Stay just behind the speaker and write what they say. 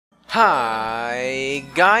Hi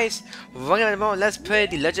guys, welcome to more Let's Play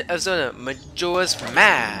the Legend of Zelda Majora's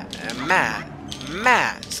Mask.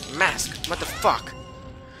 What the fuck?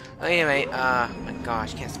 Anyway, my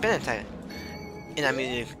gosh, can't spin it tight. And I'm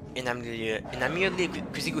immediately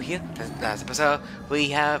critical here. Last episode,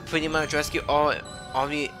 we have pretty much rescued all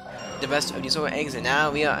the rest of the solar eggs, and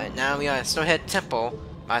now we are at Snowhead Temple.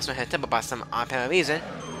 By some apparent reason.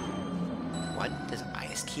 What? There's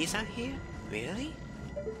ice keys out here? Really?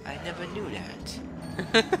 I never knew that.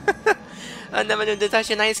 I never knew there's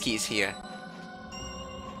actually ice keys here.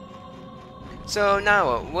 So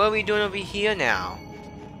now, what are we doing over here now?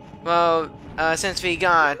 Well, since we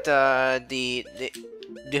got the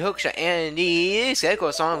hookshot and the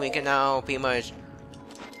Sidequests song, we can now pretty much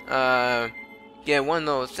get one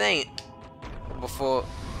little thing before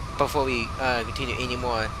we continue any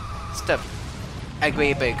more stuff at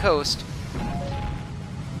Great Bay Coast.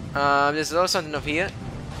 There's a little something up here.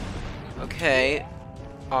 Okay,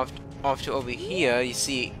 off to over here, you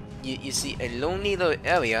see a lonely little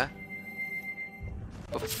area.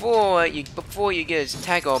 Before you get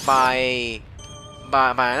tackled by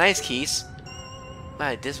an ice keys.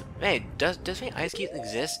 Does ice keys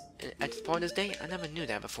exist at this point of this day? I never knew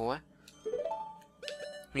that before.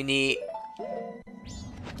 We need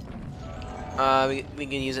we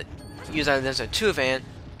can use that as a tooth, and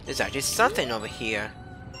there's actually something over here.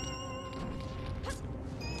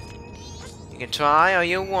 You can try all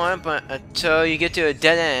you want, but until you get to a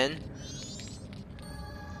dead end.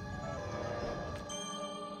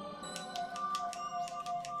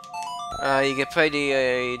 You can play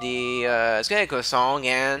the Sidequests song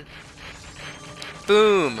and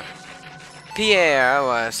boom! Pierre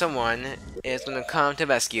or someone is gonna come to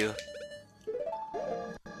rescue.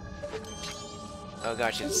 Oh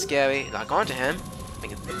gosh, it's scary. Lock onto him.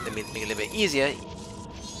 Make it a little bit easier.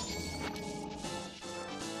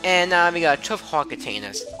 And now we got 12 heart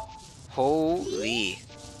containers. Holy!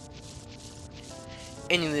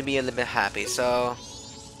 And you need to be a little bit happy, so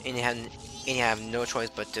and you have no choice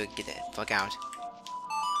but to get the fuck out.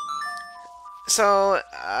 So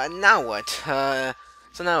now what? So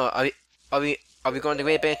now are we going to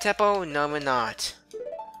Great Bay Temple? No, we're not.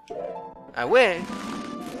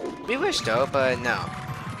 We wish though, but no.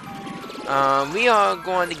 We are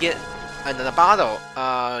going to get another bottle.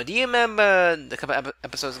 Do you remember a couple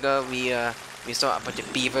episodes ago we saw a bunch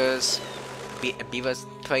of beavers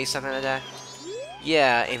play something like that?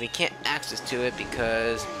 Yeah, and we can't access to it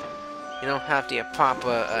because you don't have the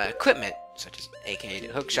proper equipment, such as aka the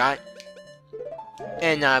hookshot.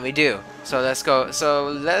 And now we do. So let's go.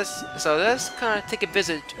 So let's kind of take a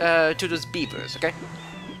visit to those beavers, okay?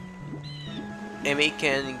 And we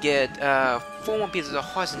can get 4 more pieces of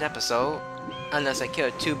hearts an episode, unless I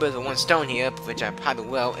kill 2 birds with 1 stone here, which I probably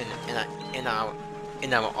will, and I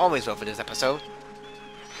will always will for this episode.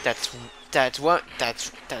 That's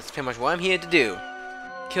pretty much what I'm here to do.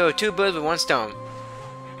 Kill 2 birds with 1 stone.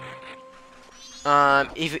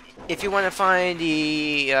 If you want to find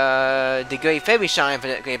the Great Fairy Shrine for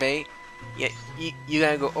that Great Bay, yeah, you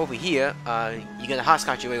gotta go over here. You gotta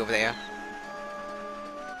hopscotch your way over there.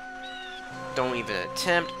 Don't even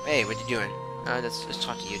attempt. Hey, what you doing? Let's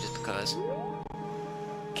talk to you just because.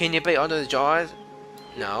 Can you break all those jars?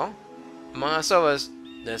 No. Among us others,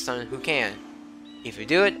 there's someone who can. If you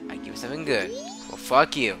do it, I give you something good. Well,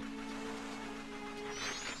 fuck you.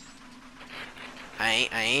 I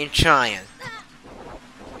ain't trying.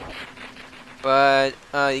 But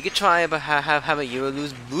you could try, but how you will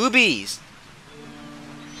lose boobies.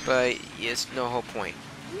 But it's no whole point.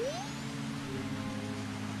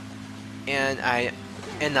 And I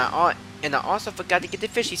also forgot to get the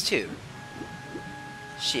fishies too.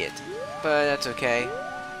 Shit. But that's okay.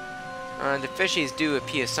 The fishies do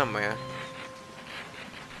appear somewhere.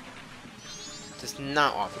 Just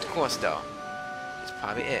not off the course though. That's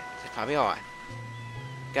probably it. That's probably all.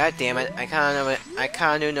 God damn it! I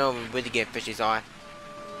kinda know where to get fishies are.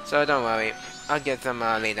 So don't worry. I'll get them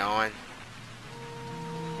later on.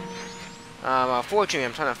 Unfortunately,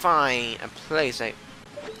 I'm trying to find a place like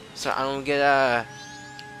so I don't get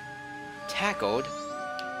tackled.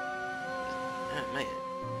 Man.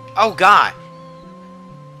 Oh god!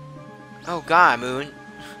 Oh god, Moon.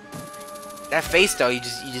 That face though, you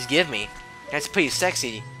just give me. That's pretty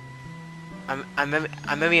sexy. I'm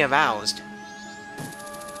very aroused.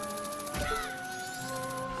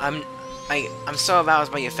 I'm so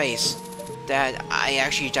aroused by your face that I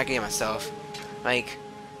actually ejaculate myself. Like,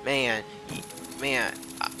 man,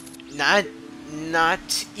 not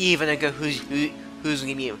even a girl who is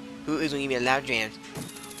gonna give me a lap dance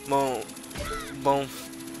won't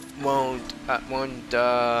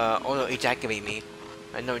ejaculate me.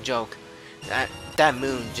 No joke. That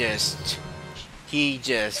moon just... He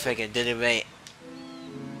just freaking did it right.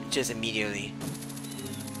 Just immediately.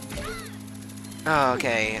 Oh,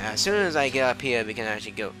 okay, as soon as I get up here, we can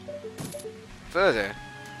actually go further.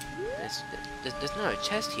 There's not a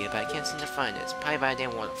chest here, but I can't seem to find it. It's probably by a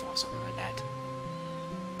damn waterfall or something like that.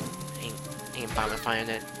 Ain't bothered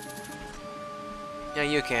finding it. Yeah,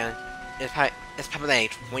 you can. It's probably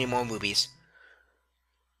like 20 more rubies.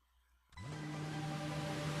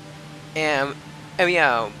 And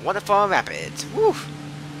yeah, Waterfall Rapids. Woo!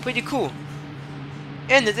 Pretty cool.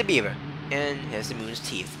 And there's a beaver. And here's the moon's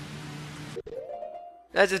teeth.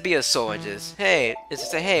 Let's just be a sword, just hey, let's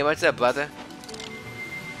just say, hey, what's up, brother?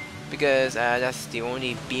 Because that's the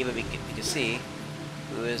only beaver we can see.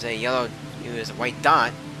 Who is a white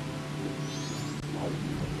dot.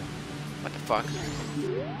 What the fuck?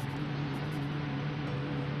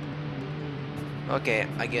 Okay,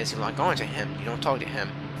 I guess you lock on to him. You don't talk to him.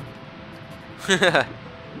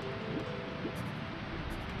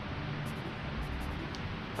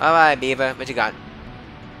 Alright, beaver, what you got?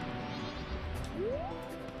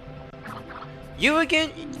 You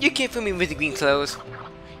again? You can't fool me with the green clothes.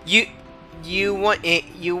 You want it?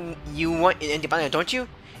 You want an antibiotic, don't you?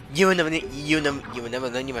 You will never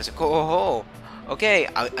learn your lesson. Oh, okay,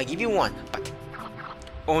 I'll give you one, but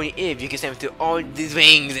only if you can swim through all these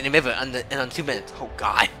rings in the river under 2 minutes. Oh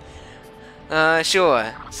God.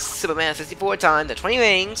 Sure. Superman 64 times the 20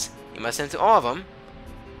 rings. You must swim through all of them.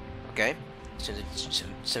 Okay. Swim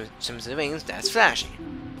through the rings. That's flashing.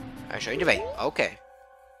 I'll show you the way. Okay.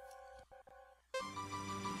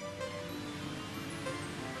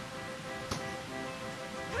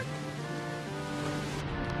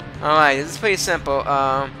 Alright, this is pretty simple.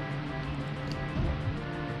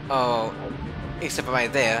 Oh, except for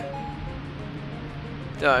right there.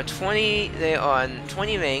 There are 20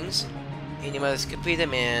 rings, and you must complete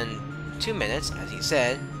them in 2 minutes, as he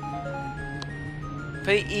said.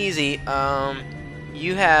 Pretty easy.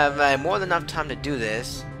 You have more than enough time to do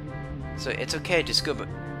this, so it's okay to scoop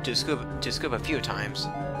a few times,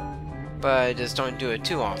 but just don't do it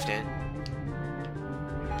too often.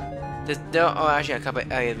 There are actually a couple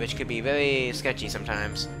of areas which could be very sketchy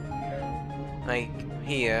sometimes. Like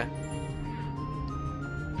here.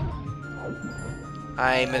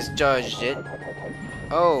 I misjudged it.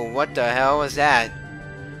 Oh, what the hell was that?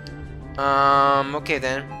 Okay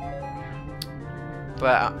then.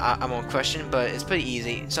 But I won't question, but it's pretty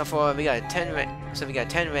easy. So far we got 10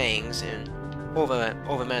 rings and over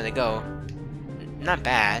a minute to go. Not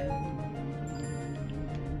bad.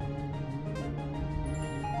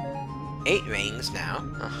 8 rings now.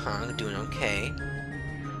 Doing okay.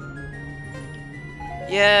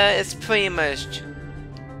 Yeah, it's pretty much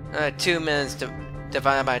 2 minutes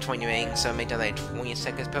divided by 20 rings, so make that like 20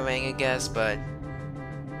 seconds per ring, I guess. But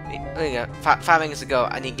we got 5 rings to go.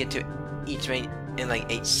 I need to get to each ring in like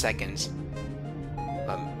 8 seconds.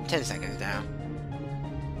 10 seconds now.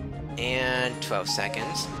 And 12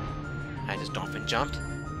 seconds. I just dolphin jumped.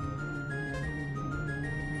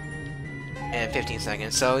 And 15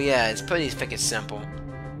 seconds. So yeah, it's pretty freaking simple.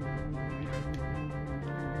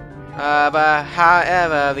 But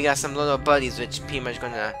however, we got some little buddies which pretty much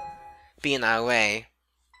gonna be in our way.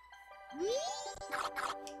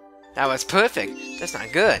 That was perfect. That's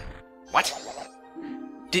not good. What?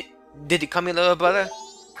 Did you call me little brother?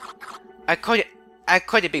 I called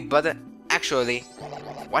you big brother. Actually.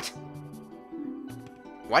 What?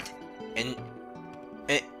 What? An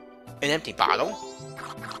empty bottle?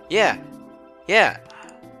 Yeah. Yeah,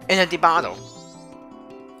 an empty bottle.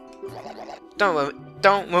 Don't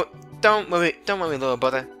worry, little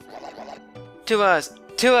brother. To us,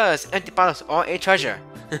 empty bottles are a treasure.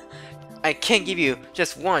 I can't give you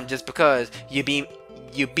just one just because you beat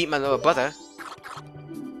my little brother.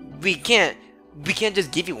 We can't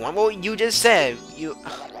just give you one. Well, you just said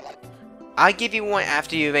I'll give you one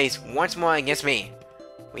after you race once more against me.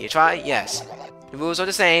 Will you try? Yes. The rules are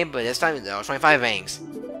the same, but this time there are 25 rings.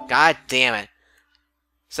 God damn it.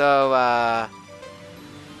 So,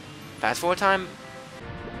 fast forward time.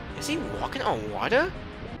 Is he walking on water?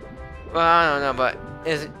 Well, I don't know, but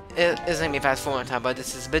it's gonna be fast forward time. But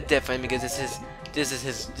this is a bit different because this is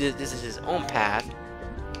his own path.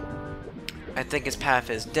 I think his path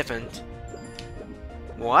is different.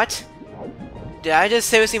 What? Did I just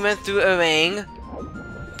seriously went through a ring?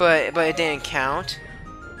 But it didn't count.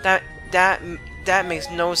 That makes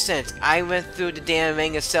no sense. I went through the damn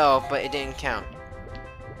ring itself, but it didn't count.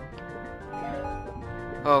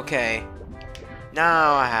 Okay.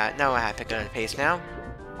 Now I had to pick up the pace now.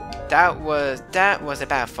 That was a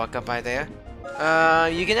bad fuck up right there.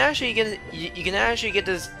 You can actually get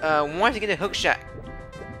this once you get a hook shot.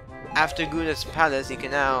 after Guda's Palace, you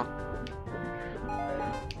can now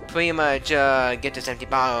pretty much get this empty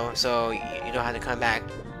bottle, so you don't have to come back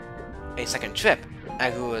a second trip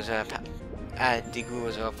at the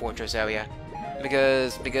Guda's fortress area,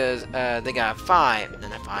 because they got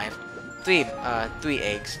three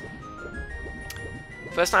eggs.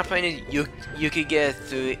 First time playing it, you could get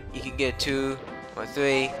 2 or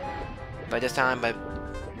 3, but this time, but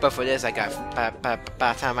for this I got by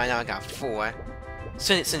the time right now I got 4.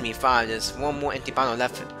 Soon to be 5. There's one more empty bottle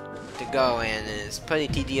left to go, and it's pretty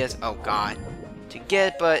tedious. Oh god, to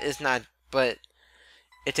get, but it's not. But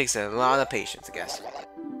it takes a lot of patience, I guess.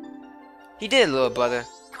 He did it, little brother.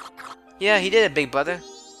 Yeah, he did it, big brother.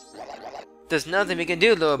 There's nothing we can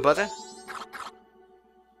do, little brother.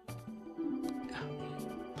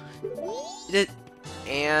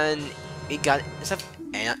 And we got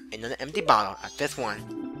another empty bottle, a 5th one.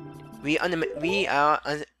 We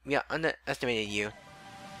underestimated you.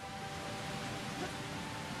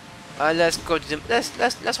 Let's go to them.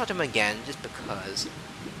 Let's watch them again, just because.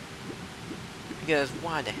 Because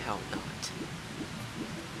why the hell not?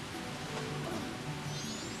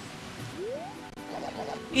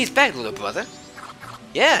 He's back, little brother.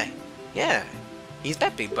 Yeah, he's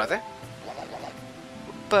back, big brother.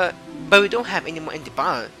 But we don't have any more empty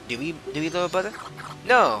bottles, do we, little brother?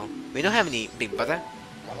 No, we don't have any, big brother.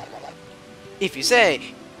 If you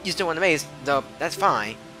say you still want to race, though, that's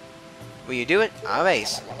fine. Will you do it? I'll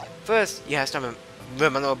race. First, you have to start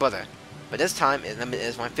with my little brother, but this time his limit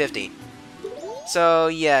is 150. So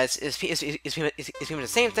yeah, it's the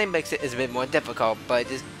same thing, but it's a bit more difficult. But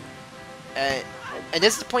this, and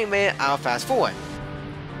this is the point where I'll fast forward.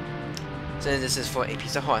 So this is for a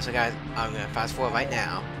piece of horse. So guys, I'm gonna fast forward right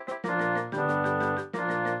now.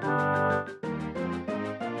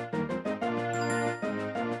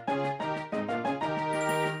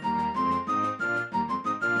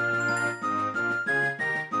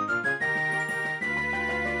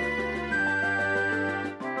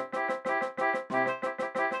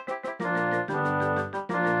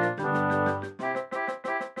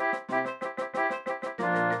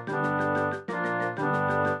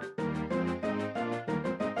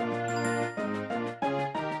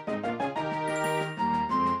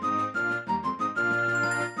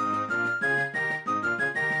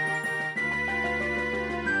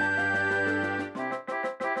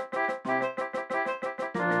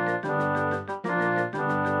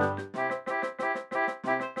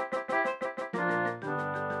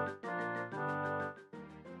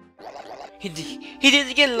 He did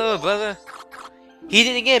it again, little brother. He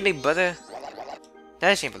did it again, big brother.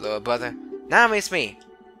 That's a shame for little brother. Now it's me.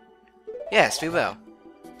 Yes, we will.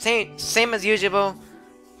 Same as usual,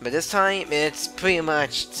 but this time it's pretty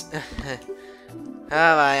much.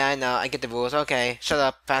 Alright, I know. I get the rules. Okay, shut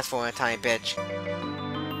up. Fast forward, tiny bitch.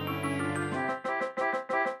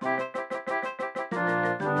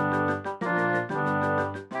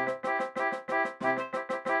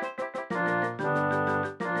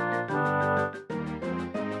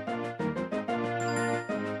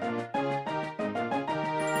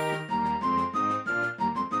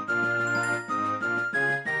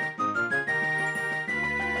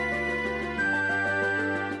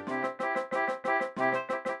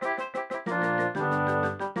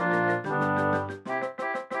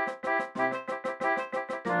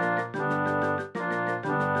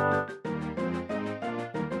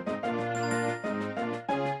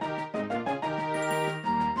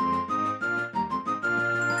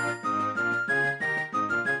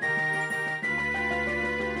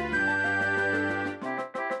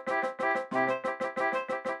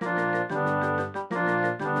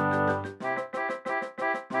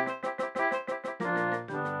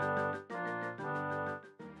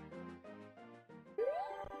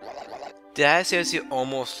 Did I seriously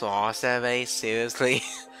almost lost that race? Seriously?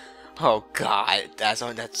 Oh god, that's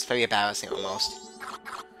very embarrassing almost.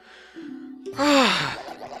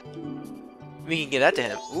 We can get that to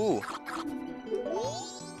him. Ooh.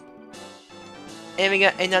 And we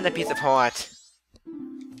got another piece of heart.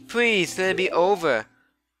 Please, let it be over.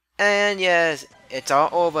 And yes, it's all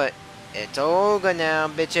over. It's over now,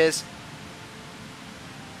 bitches.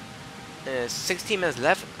 16 minutes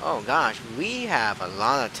left. Oh gosh, we have a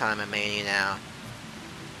lot of time remaining now.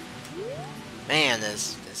 Man,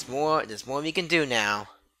 there's more we can do now.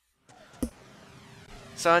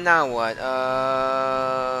 So now what?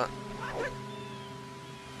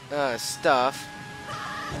 Stuff.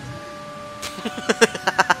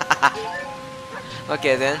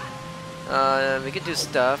 Okay then. We can do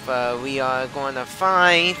stuff. We are going to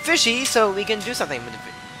find fishy, so we can do something with the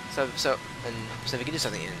fish. So we can do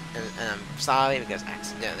something, and I'm sorry because I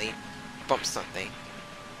accidentally bumped something.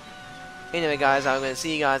 Anyway, guys, I'm gonna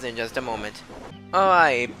see you guys in just a moment.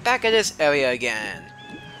 Alright, back at this area again.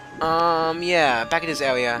 Yeah, back at this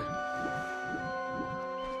area.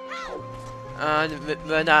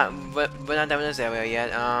 We're not done with this area yet.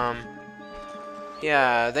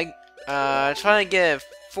 Yeah, they, try to get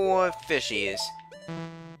 4 fishies.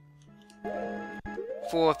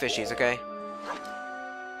 4 fishies, okay?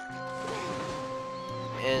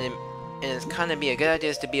 And it's kind of be a good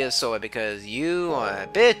idea to be a sword because you are a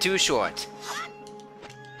bit too short.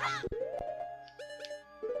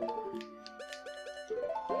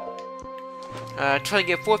 Try to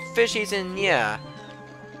get 4 fishies and yeah.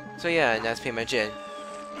 So yeah, that's pretty much it.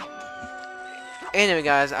 Anyway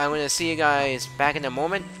guys, I'm gonna see you guys back in a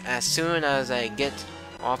moment as soon as I get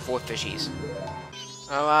all 4 fishies.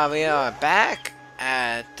 Alright, we are back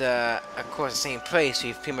at, of course, the same place.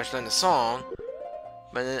 We've pretty much learned the song.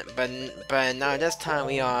 But now this time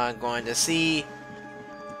we are going to see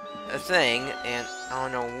a thing, and I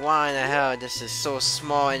don't know why in the hell this is so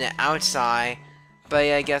small in the outside. But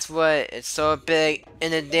yeah, guess what? It's so big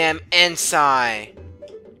in the damn inside.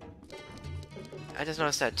 I just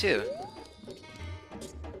noticed that too.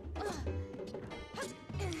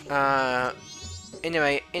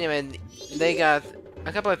 Anyway, they got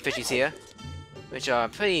a couple of fishies here, which are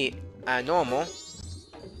pretty normal.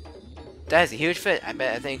 That is a huge fish. I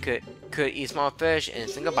bet I think could eat small fish in a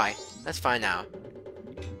single bite. Let's find out.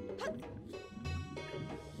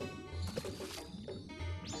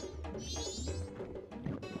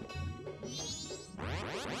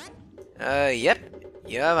 Yep,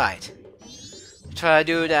 you're right. Try to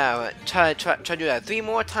do that. Try to do that 3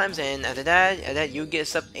 more times, and after that, you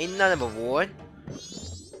get another reward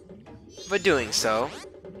for doing so.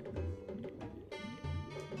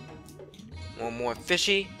 1 more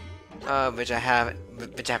fishy, which I haven't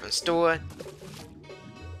stored.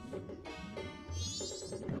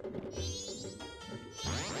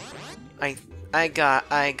 I got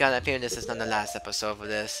a feeling this is not the last episode for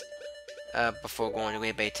this. Before going to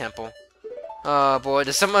Great Bay Temple. Oh boy,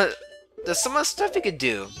 there's so much stuff you can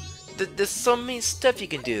do. There's so many stuff you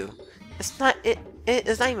can do. It's not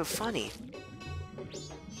even funny.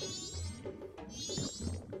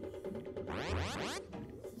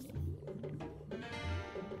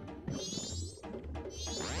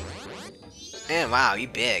 And wow, you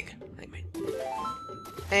big.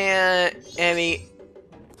 And we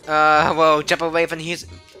well, jump away from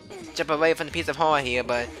the piece of horror here,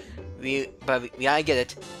 but we gotta get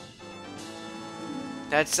it.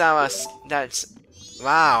 That's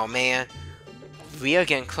wow, man. We are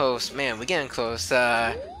getting close, man. We're getting close.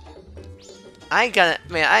 I gotta,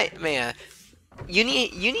 man. You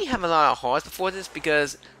need to have a lot of hearts before this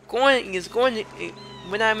because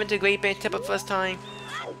when I went to Great Bay Temple first time,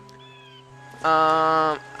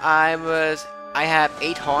 I had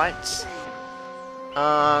 8 hearts.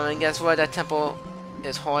 And guess what? That temple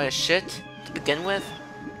is hard as shit to begin with.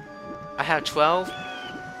 I have 12.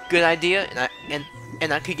 Good idea,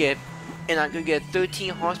 and I could get 13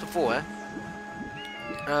 hearts before.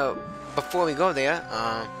 Before we go there,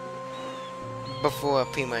 before I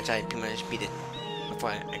pretty much beat it.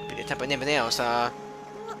 Before I beat the temple and everything else. The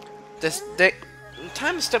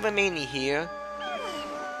time is still remaining here.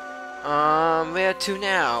 Where to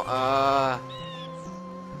now?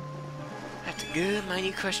 That's a good,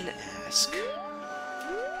 mighty question to ask.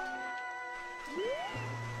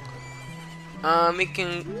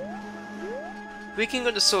 We can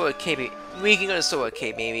go to Sword Cape. We can go to Sword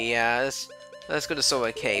Cape, maybe. Yeah, let's go to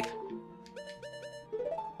Sword Cape.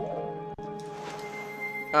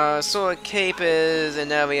 Sword Cape is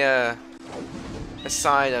an area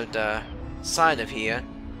aside of here.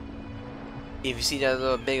 If you see that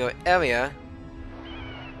little bigger area,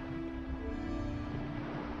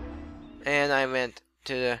 and I went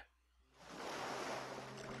to the.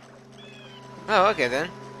 Oh, okay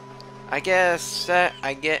then. I guess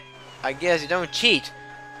you don't cheat.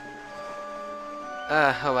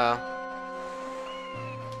 Oh well.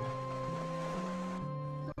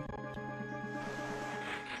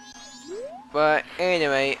 But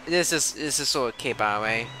anyway, this is Sword Cape, by the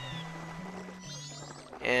way.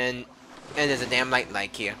 And there's a damn light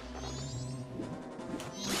like here.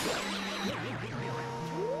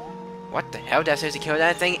 What the hell? Did I seriously kill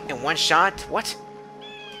that thing in 1 shot? What?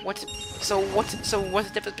 So what's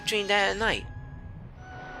the difference between that and night?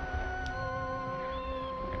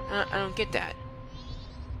 I don't get that.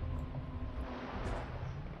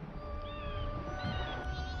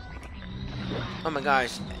 Oh my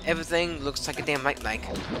gosh, everything looks like a damn light like.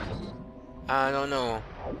 I don't know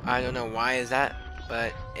why is that,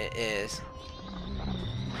 but it is.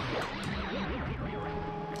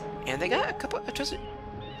 And they got a couple of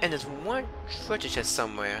And there's one treasure chest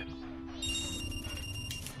somewhere.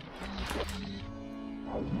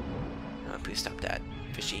 Oh, please stop that,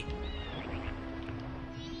 fishy.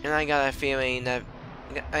 And I got a feeling that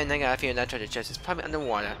treasure chest is probably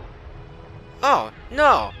underwater. Oh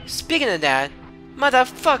no! Speaking of that,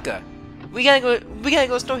 motherfucker, we gotta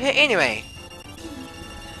go store here anyway.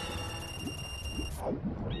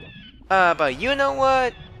 But you know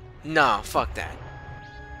what? No, fuck that.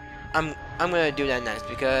 I'm gonna do that next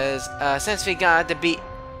because since we got the beat,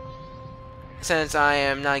 since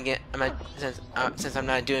I'm not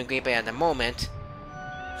doing great at the moment,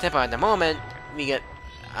 we get.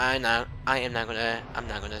 I'm not gonna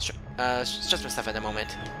stress myself at the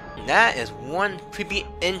moment. That is one creepy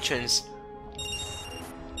entrance.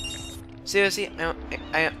 Seriously,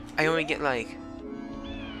 I only get like.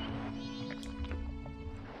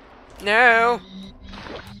 No.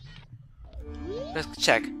 Let's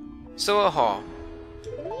check. Sewer Hall.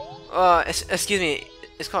 Excuse me.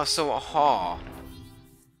 It's called Sewer Hall.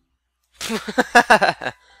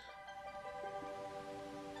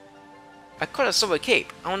 I call it Silver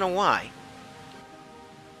Cape. I don't know why.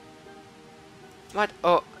 What?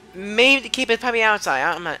 Oh, maybe the cape is probably outside.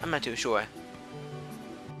 I'm not too sure.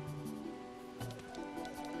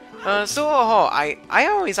 Silver Hall. I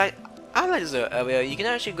like this area. You can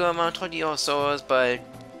actually go around 20 old swords, but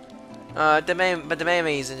the main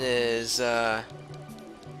reason is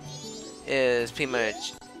pretty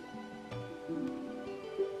much.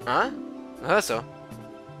 Huh? Rehearsal.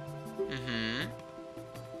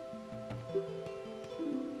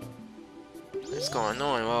 What's going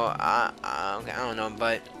on? Well, okay, I don't know,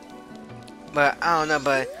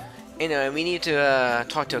 but you know, we need to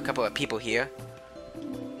talk to a couple of people here.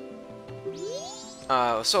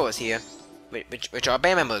 Swords here, which are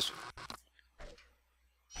band members.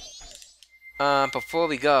 Before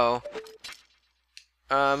we go,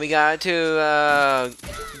 we got to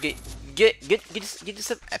get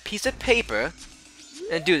just a piece of paper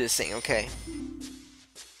and do this thing, okay?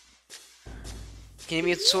 Can you give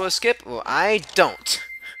me a sword skip? Well, I don't.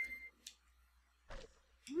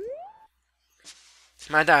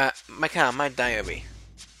 My diary.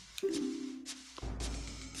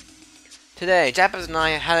 Today, Japanese and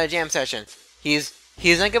I had a jam session. He's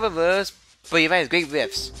not good with words, but he writes great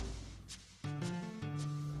riffs.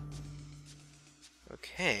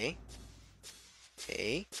 Okay.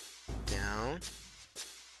 A, down,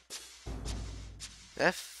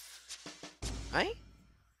 left, right?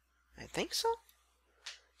 I think so.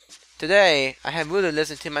 Today, I had Lulu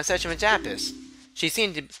listen to my session with Japanese. She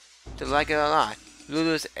seemed to like it a lot.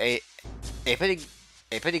 Lulu's a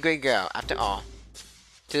pretty great girl, after all.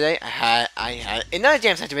 Today, I had another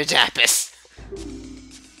jam session with Japanese.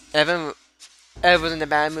 Evan was in a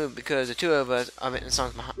bad mood because the two of us are writing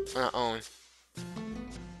songs on our own.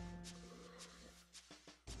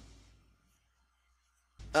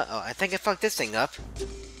 Uh-oh, I think I fucked this thing up.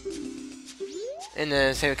 And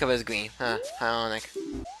the save cover is green. Huh, ironic.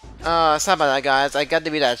 Sorry about that, guys. I got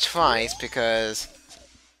to read that twice because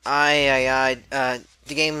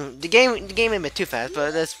the game went too fast.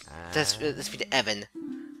 But let's read to Evan.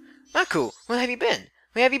 Not cool. Where have you been?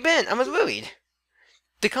 Where have you been? I was worried.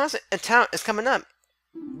 The concert in town is coming up,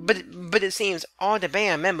 but it seems all the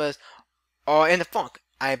band members are in the funk.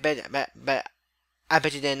 I bet you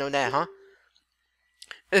didn't know that, huh?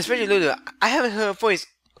 Especially Lulu. I haven't heard her voice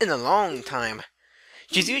in a long time.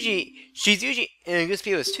 She's usually in good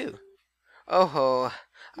spirits too. Oh ho!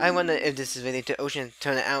 I wonder if this is related to Ocean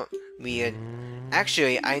turning out weird.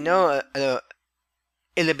 Actually, I know a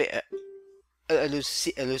little bit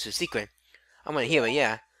elusive secret. I want to hear it.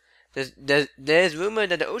 Yeah, there's rumor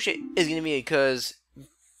that the ocean is gonna be because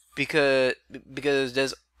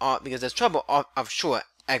there's trouble offshore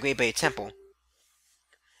at Great Bay Temple.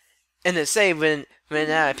 And they say when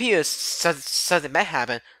that appears, something bad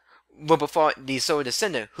happened. Well, before the Soul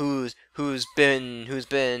Descender, who's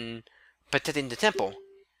been protecting the temple.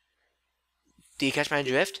 Do you catch my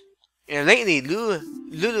drift? And lately,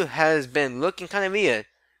 Lulu has been looking kind of weird.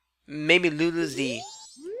 Maybe Lulu's the.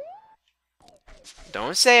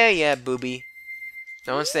 Don't say it yet, booby.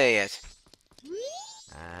 Don't say it.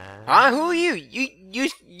 Who are you? You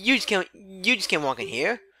just can't walk in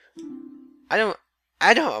here. I don't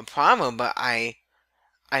have a problem, but I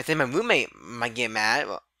think my roommate might get mad.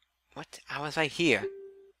 Well, what? I was right here.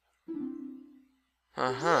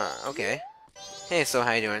 Okay. Hey, so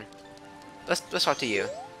how you doing? Let's talk to you.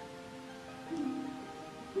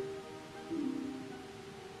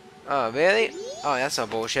 Oh, really? Oh, that's some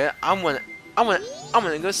bullshit. I'm gonna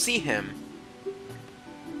go see him.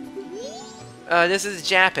 This is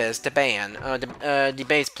Japanese, the band, the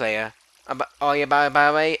bass player. Oh yeah, by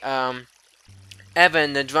the way,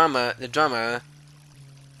 Evan, the drummer,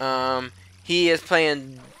 he is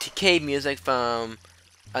playing TK music from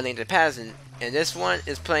A Link to the Past, and this one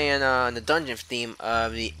is playing the dungeon theme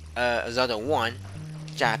of the Zelda 1,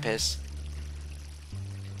 Japis.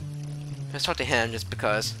 Let's talk to him just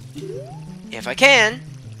because, if I can.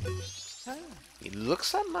 He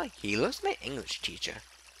looks like my English teacher.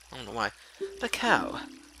 I don't know why. But Cow,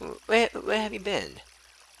 where have you been?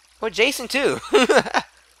 Well, Jason too.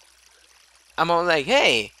 I'm all like,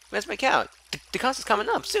 hey, where's my cow? The concert's coming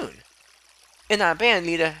up soon. And our band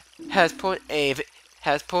leader has put a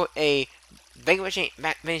vanquishing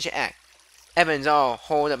act. Evan's all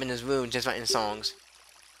holed up in his room just writing songs.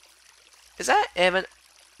 Is that Evan?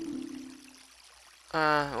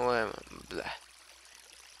 Blah.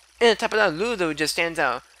 In the top of that, Lulu just stands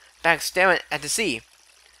out back staring at the sea.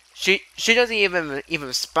 She doesn't even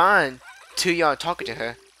respond to y'all talking to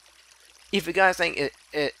her. If you guys think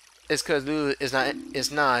it's because Lulu is not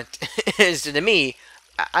is to me,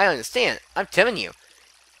 I understand. I'm telling you,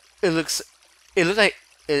 it looks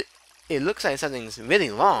like something's really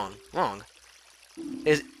wrong.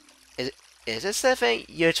 Is this something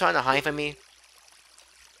you're trying to hide from me?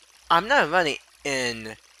 I'm not running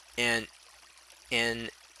in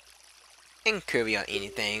inquiry or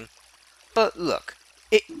anything, but look,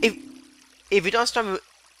 if you don't start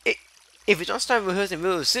rehearsing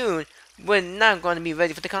real soon, we're not going to be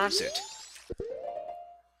ready for the concert.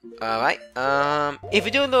 Alright, if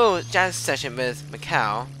you do a little jazz session with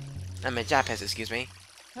Macau, Japes, excuse me.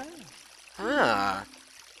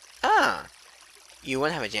 You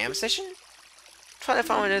wanna have a jam session? Try to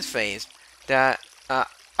follow this phrase that I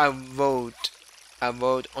wrote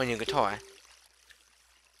on your guitar.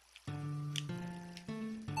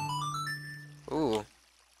 Ooh.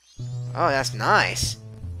 Oh, that's nice.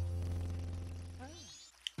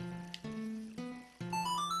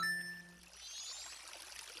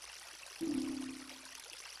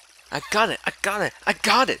 I got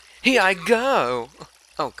it! Here I go!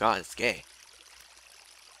 Oh god, it's gay.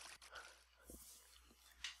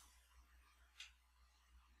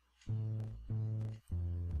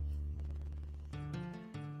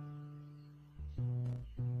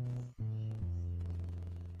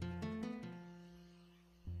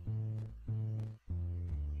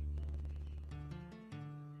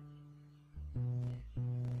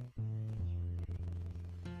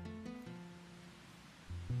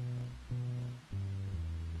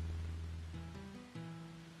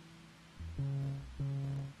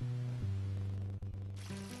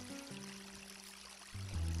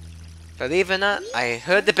 Believe it or not, I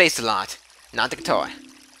heard the bass a lot, not the guitar.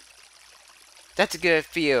 That's a good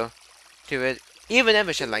feel to it. Even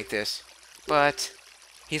Emma should like this. But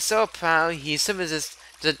he's so proud, he symbolizes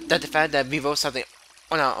the fact that we wrote something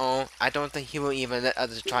on our own. I don't think he will even let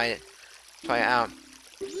others try it out.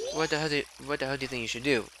 What the hell do you think you should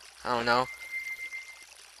do? I don't know.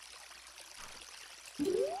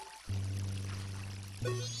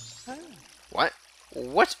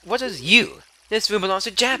 What is you? This room belongs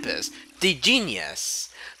to Japes, the genius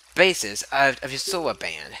bassist of your solo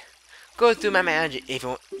band. Go through my manager if you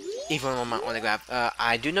want my autograph.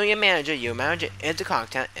 I do know your manager. Your manager is the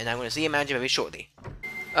contact, and I'm going to see your manager very shortly.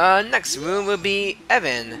 Next room will be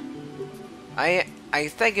Evan. I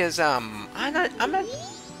think is I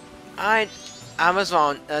was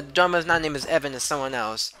wrong. The drummer's not name is Evan, it's someone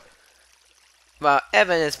else. Well,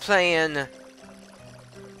 Evan is playing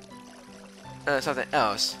something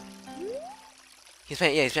else. He's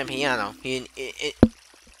playing piano. And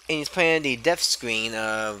he's playing the death screen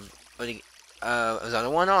of Zelda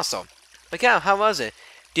 1 also. But Cal, how was it?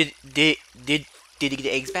 Did you get the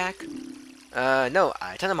eggs back? No,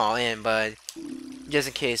 I turned them all in, but just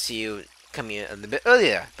in case you come here a little bit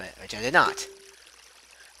earlier, but which I did not.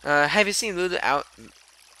 Have you seen Lulu out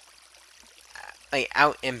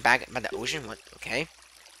and back by the ocean? What? Okay.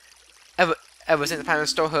 Ever since the pilot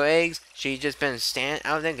stole her eggs, she's just been standing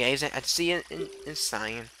out there gazing at the sea and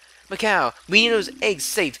sighing. Macau, we need those eggs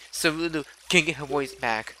safe so Lulu can get her voice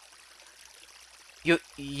back.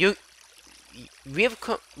 We've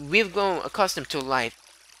grown accustomed to life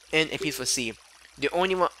in a peaceful sea. The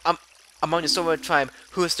only one among the Silver tribe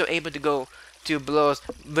who is still able to go to blows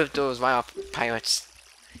with those wild pirates.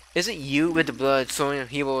 Isn't you with the blood flowing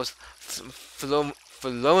heroes flowing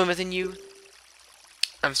within you?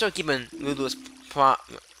 I'm still keeping Lulu's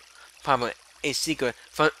problem a secret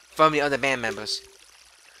from the other band members.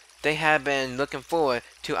 They have been looking forward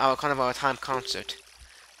to our Carnival Time concert,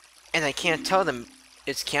 and I can't tell them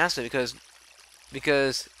it's canceled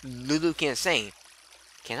because Lulu can't sing.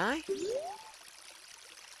 Can I?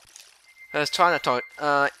 I was trying to talk.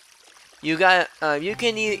 you got you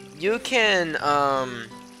can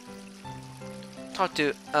talk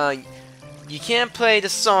to you can't play the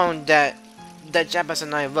song that Japas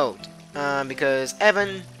and I wrote because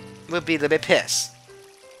Evan will be a little bit pissed.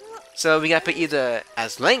 So we gotta put either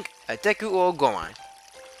as Link, a Deku, or Goron.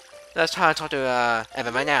 Let's try to talk to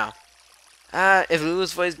Evan right now. If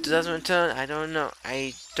Lulu's voice doesn't return, I don't know.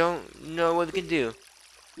 I don't know what we can do.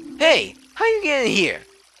 Hey, how you getting here?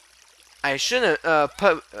 I shouldn't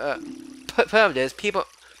put up this. People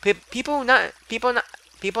not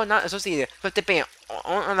associated with the band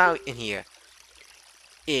aren't allowed in here.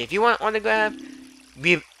 If you want an autograph,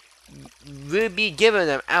 we'll be giving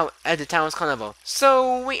them out at the town's carnival.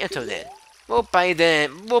 So wait until then. We'll buy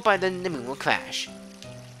them. The moon will crash.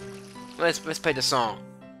 Let's play the song.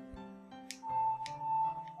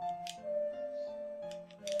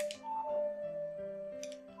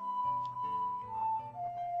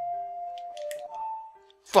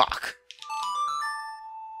 Fuck.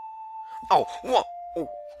 Oh, what?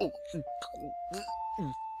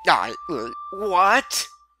 What?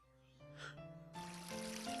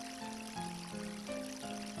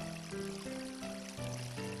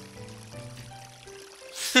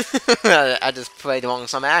 I just played the wrong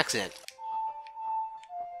song by accident.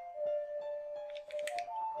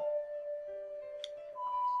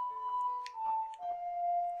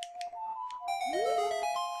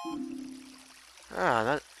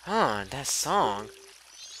 That song.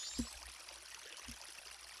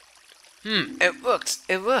 It works.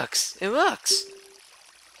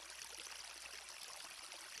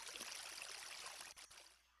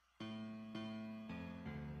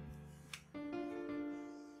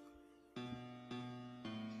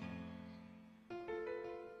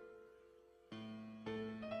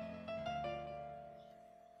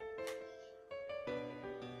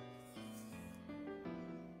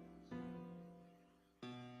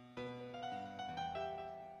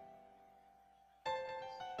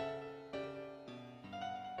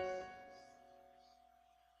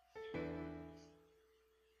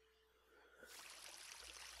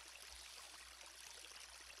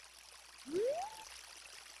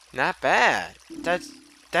 Not bad. That's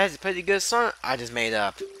a pretty good song I just made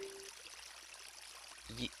up.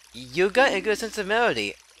 You got a good sense of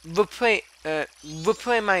melody. We'll play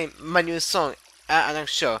my new song at our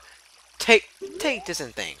next show. Take this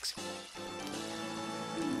and thanks.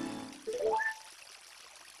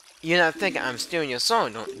 You're not thinking I'm stealing your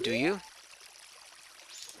song, do you?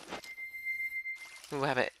 We'll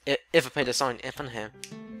have it if I play the song in front of him.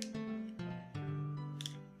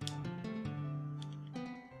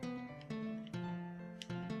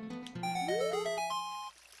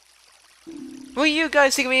 Will you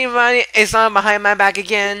guys think me running a song behind my back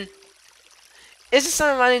again? Is this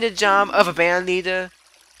song running the job of a band leader?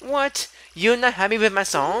 What? You're not happy with my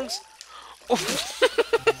songs?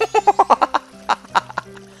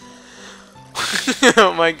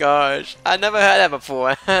 Oh my gosh. I never heard that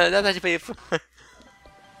before. That's actually pretty fun.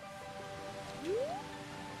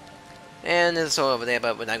 And there's a soul over there,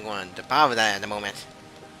 but we're not going to bother that at the moment.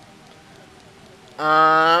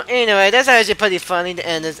 Anyway, that's actually pretty funny to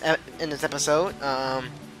end this episode.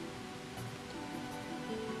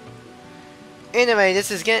 Anyway,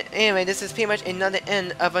 this is pretty much another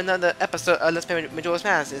end of another episode of Let's Play Majora's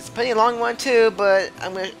Mask. It's a pretty long one too, but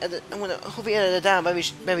I'm gonna hopefully edit it down very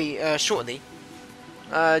shortly.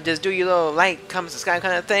 Just do your little like, comment, subscribe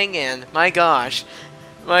kind of thing, and my gosh.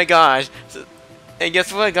 So, and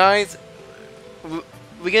guess what, guys?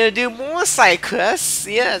 We're gonna do more side quests.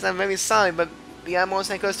 Yes, I'm very sorry, but we got more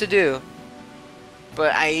side quests to do.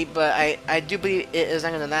 But I do believe it is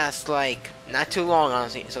not gonna last like not too long,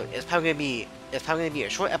 honestly. So it's probably gonna be a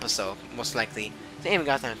short episode, most likely. So anyway,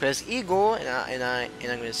 guys, I'm Chris Eagle, and I'm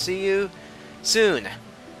gonna see you soon.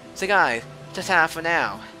 So guys, ta-ta for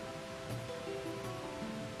now.